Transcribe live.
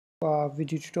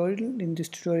video tutorial. In this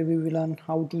tutorial we will learn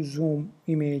how to zoom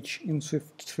image in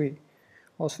Swift 3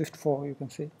 or Swift 4 you can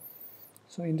say.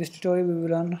 So in this tutorial we will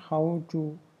learn how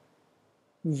to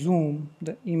zoom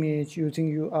the image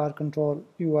using UR control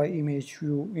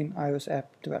UIImageView in iOS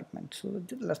app development. So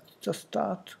let's just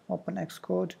start. Open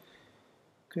Xcode,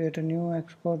 create a new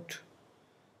Xcode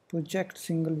project,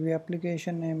 single view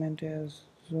application, name it as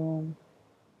zoom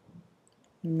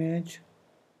image,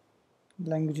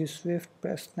 language is Swift,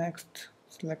 press next,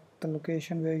 select the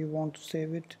location where you want to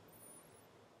save it.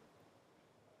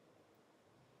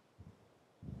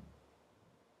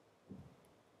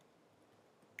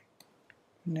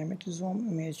 Name it zoom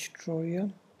image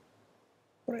tutorial,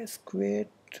 press create,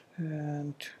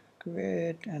 and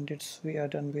we are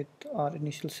done with our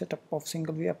initial setup of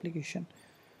single view application.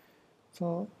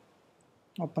 So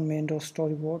open main.storyboard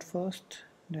storyboard first,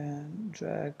 then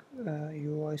drag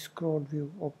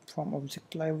UIScrollView from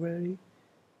object library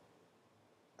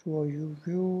to our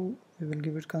view. We will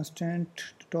give it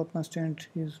constraint. The top constraint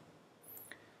is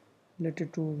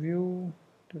related to view,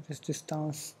 that is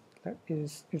distance,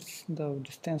 it's the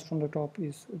distance from the top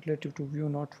is relative to view,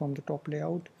 not from the top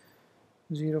layout.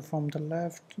 0 from the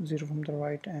left, 0 from the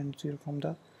right, and 0 from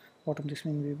the bottom. This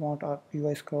means we want our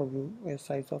UI scroll view as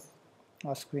size of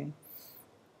our screen.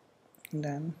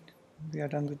 Then we are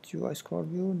done with UI scroll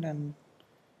view. Then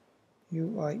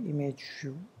UI image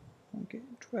view. Okay,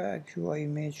 drag UI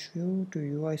image view to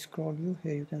UI scroll view.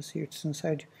 Here you can see it's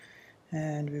inside,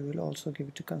 and we will also give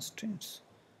it the constraints.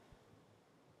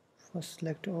 First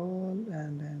select all,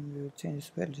 and then we will change its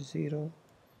value 0,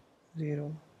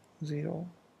 0, 0,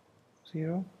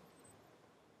 0,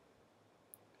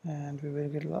 and we will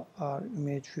get our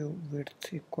image view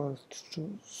width equals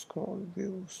to scroll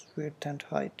views width and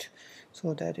height,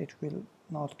 so that it will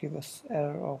not give us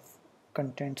error of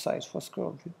content size for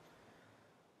scroll view.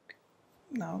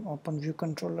 Now open view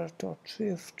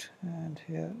controller.swift, and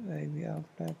here we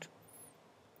outlet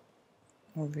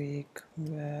weak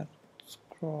where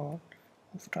scroll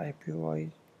of type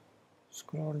UI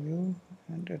scroll view,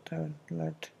 and it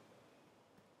outlet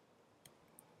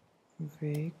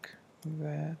weak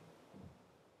where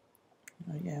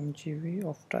IMGV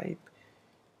of type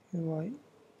UI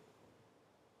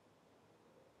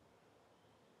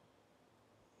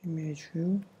image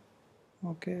view.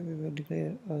 Okay, we will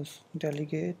declare as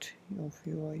delegate of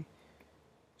UI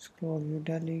scroll view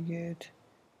delegate,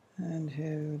 and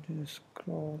here we do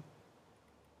scroll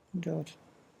dot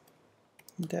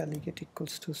delegate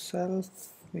equals to self.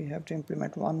 We have to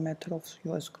implement one method of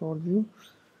UI scroll view.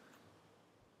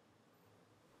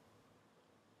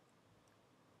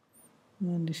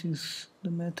 And this is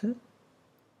the method.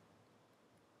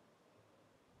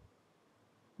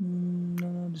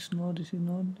 This is not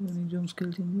any jump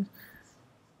skill changes.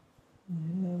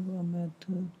 We have a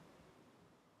method.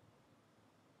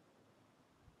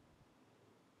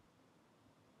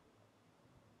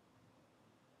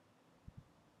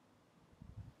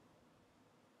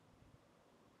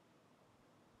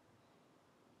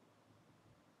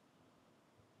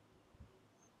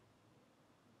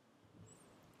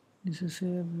 This is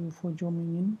a view for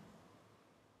zooming in.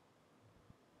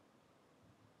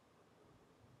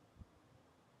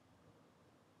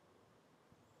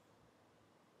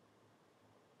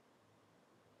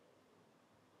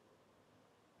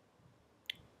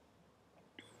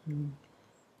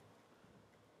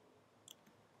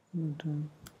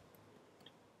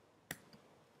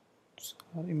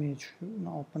 Our image view.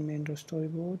 Now open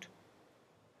main.storyboard,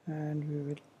 and we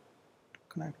will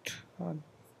connect our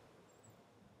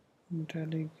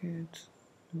delegates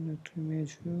to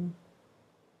image view.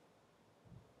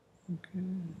 Okay,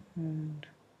 and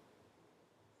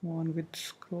one with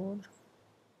scroll.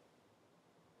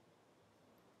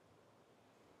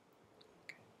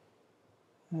 Okay.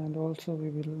 And also we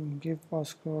will give our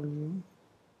scroll view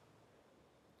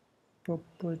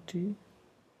property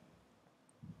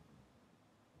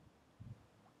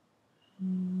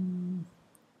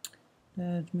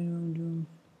that minimum zoom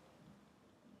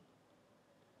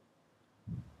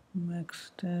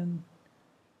max 10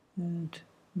 and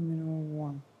minimum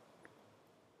 1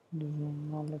 zoom.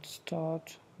 Now let's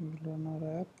start. We will run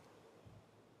our app.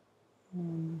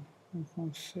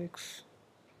 iPhone 6.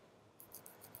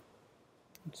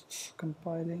 It's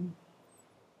compiling,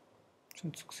 so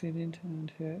it succeeded,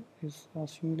 and here is our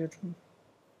simulator.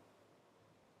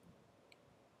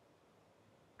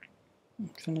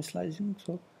 Finish slicing.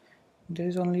 So there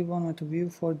is only one method, view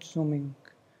for zooming.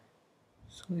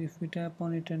 So if we tap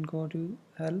on it and go to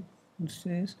help, it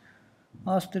says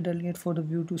ask the delegate for the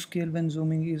view to scale when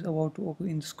zooming is about to occur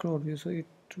in scroll view. So it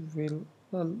will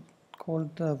call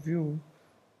the view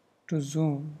to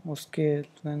zoom or scale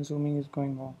when zooming is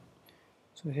going on.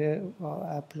 So here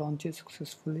our app launches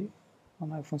successfully on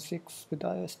iPhone 6 with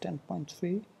iOS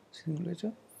 10.3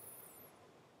 simulator.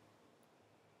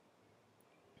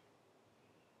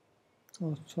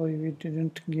 Oh, sorry, we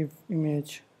didn't give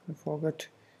image, I forgot.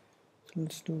 So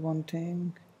let's do one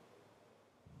thing.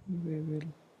 We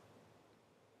will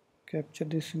capture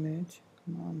this image,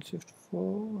 Command Shift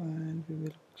 4, and we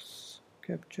will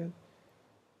capture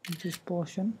this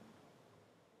portion.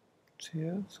 It's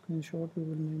here, screenshot, we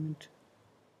will name it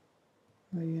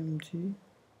IMG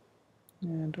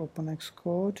and open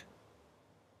Xcode.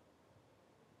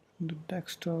 The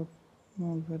desktop,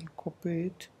 we'll copy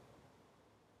it.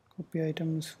 Copy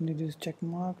items needed is check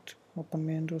marked. Open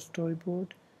main door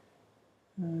storyboard,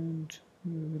 and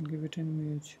we will give it an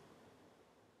image.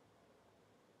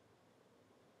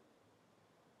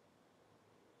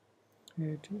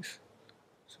 Here it is.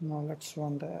 So now let's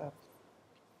run the app.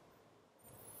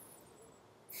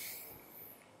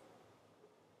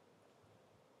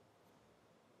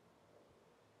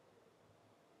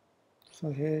 So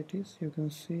here it is, you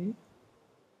can see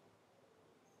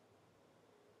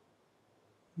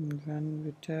when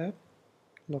we tap,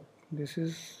 look, this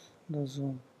is the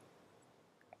zoom.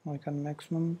 I can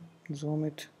maximum zoom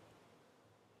it.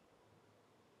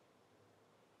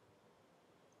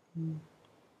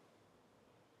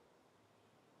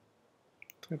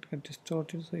 So it gets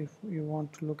distorted. So if you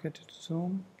want to look at it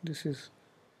zoom, this is,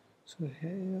 so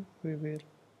here we will,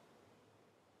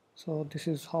 so this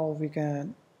is how we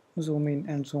can zoom in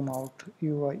and zoom out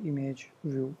UI image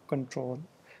view control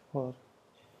or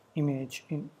image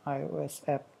in iOS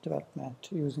app development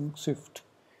using Swift.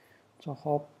 So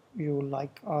hope you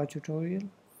like our tutorial,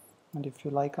 and if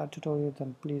you like our tutorial,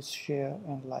 then please share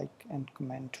and like and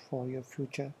comment for your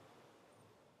future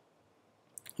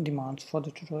demands for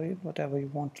the tutorial, whatever you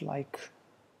want to like.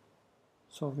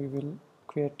 So we will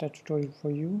create a tutorial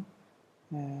for you,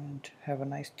 and have a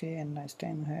nice day and nice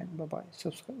time ahead. Bye bye.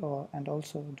 Subscribe, and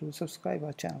also do subscribe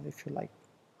our channel if you like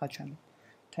our channel.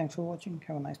 Thanks for watching.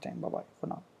 Have a nice time. Bye bye for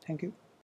now. Thank you.